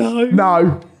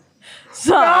 No.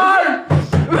 So, right.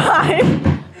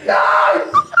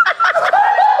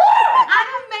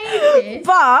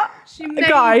 But, She made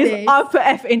guys, this. I've put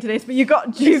effort into this, but you Is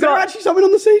there got, actually something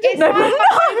on the CD? It's No, fine but if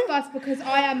I say first because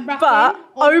I am rapping but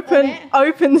on it.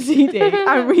 open the CD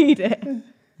and read it.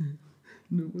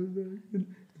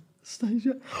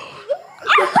 Anastasia.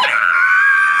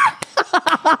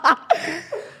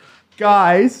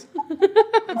 Guys,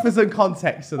 for some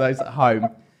context to those at home,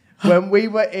 when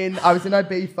I was in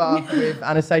Ibiza with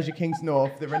Anastasia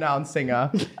Kingsnorth, the renowned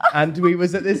singer, and we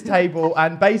was at this table,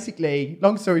 and basically,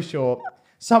 long story short,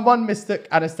 someone mistook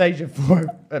Anastasia for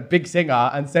a big singer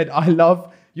and said, "I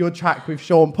love your track with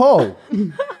Sean Paul,"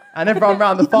 and everyone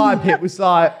around the fire pit was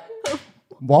like,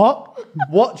 "What?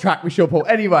 What track with Sean Paul?"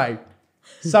 Anyway,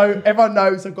 so everyone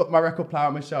knows I've got my record player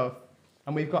on my shelf,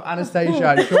 and we've got Anastasia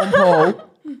and Sean Paul.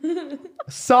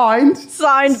 Signed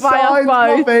By us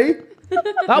both. copy.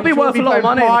 That'll be worth a lot of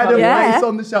money. Pride and Yeah. Place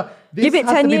on the show. This Give it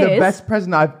has 10 to be the years. best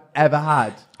present I've ever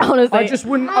had. Honestly. I just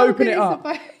wouldn't How open good it is up. the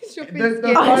Photoshopping The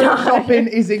skill? photoshopping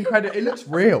is incredible. It looks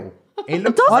real. It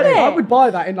looks Doesn't real. it? I would buy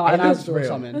that in like It an looks Asda or real.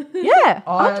 something. Yeah,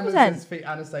 I am 100%. obsessed with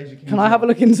Anastasia King. Can I have a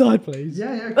look inside, please?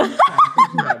 Yeah, yeah. Of course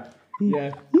you can.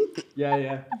 Yeah.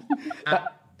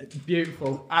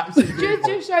 Beautiful. Absolutely beautiful.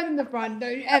 Just show them the front.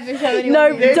 Don't ever show anyone.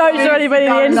 No, the This don't is show anybody the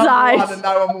number inside. one and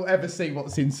no one will ever see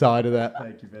what's inside of that.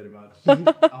 Thank you very much. Oh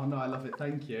no, I love it.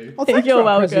 Thank you. Oh, thanks You're for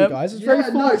that present, welcome. guys. It's very No,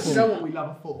 you thoughtful. know what? We love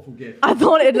a thoughtful gift. I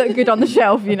thought it'd look good on the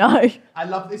shelf, you know. I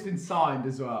love that it's been signed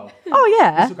as well. Oh, This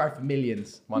yeah. will go for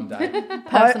millions one day.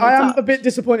 Personal I am touch. a bit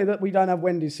disappointed that we don't have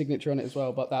Wendy's signature on it as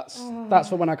well, but that's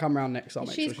for when I come round next. I'll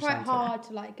make She's sure she quite signs it. hard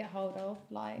to like get hold of.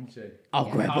 Like, I'll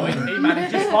grab Oh, it. he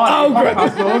manages fine. Oh,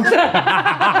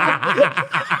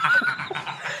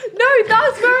 no,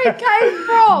 that's where it came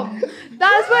from.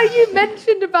 That's where you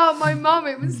mentioned about my mum.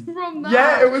 It was from that.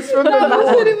 Yeah, it was from the That's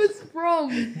what Lord. it was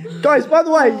from. Guys, by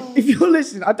the way, if you're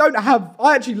listening,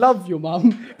 I actually love your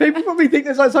mum. People probably think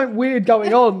there's like something weird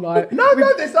going on. Like, No,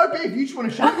 there's no beef. You just want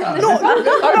to shout her. no,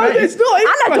 it's not.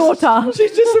 And a daughter.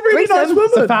 She's just a really nice It's a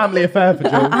woman. family affair for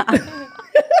George.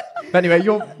 But anyway,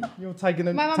 you're taking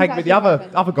My mum's taking with the actually other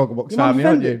offended. other Gogglebox Your mum family,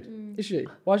 aren't offended? you? Is she?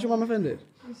 Why is your mum offended?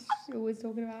 She's always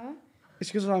talking about her. It's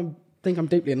because I think I'm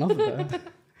deeply in love with her.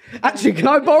 Actually, can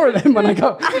I borrow them when I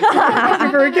go?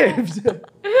 Give her a gift.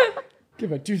 Give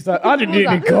her 2,000. I didn't need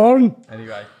any corn.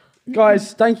 Anyway,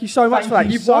 Guys, thank you so much for that. thank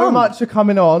you You've so won. much for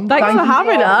coming on. Thanks Thank for you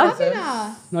having our us.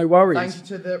 presence. No worries. Thank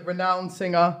you to the renowned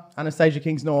singer Anastasia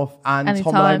Kingsnorth and Tom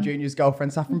Anytime. Malone Jr.'s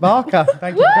girlfriend Saffron Barker.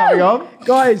 Thank you for coming on.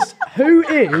 Guys, who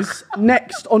is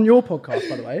next on your podcast,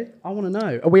 by the way? I want to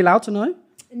know. Are we allowed to know?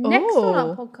 Next on Oh.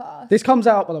 our podcast. This comes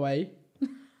out, by the way.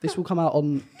 This will come out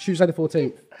on Tuesday the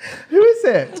 14th. Who is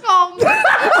it? Tom.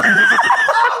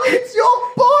 It's your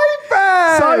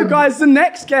boyfriend. So, guys, the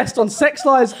next guest on Sex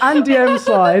Lies and DM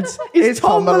Slides is It's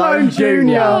Tom Malone Jr.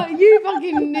 Oh, you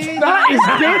fucking knew That that. is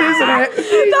good, isn't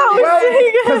it? That was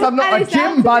really good. Because I'm not a And it's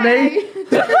gym out bunny.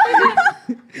 today.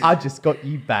 I just got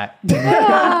you back.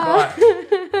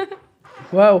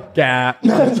 Well, Yeah.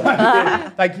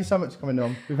 Thank you so much for coming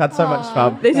on. We've had so much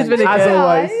fun. This has been a As good.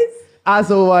 always.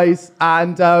 As always.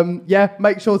 And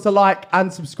make sure to like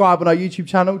and subscribe on our YouTube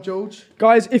channel, George.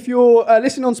 guys, if you're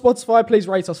listening on Spotify, please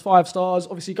rate us 5 stars.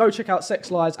 Obviously, go check out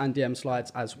Sex Lies and DM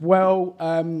Slides as well.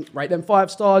 Rate them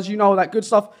 5 stars. You know all that good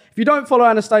stuff. If you don't follow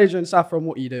Anastasia and Saffron,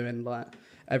 what are you doing? Like,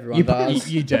 Everyone does.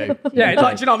 You do. Yeah,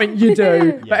 like, do you know what I mean? You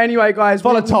do. But anyway, guys,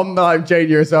 Follow Tom Malone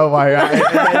Jr. as well,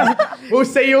 mate. We'll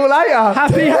see you all later.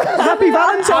 Happy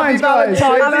Valentine's, guys.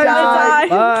 Valentine's Day.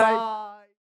 Bye.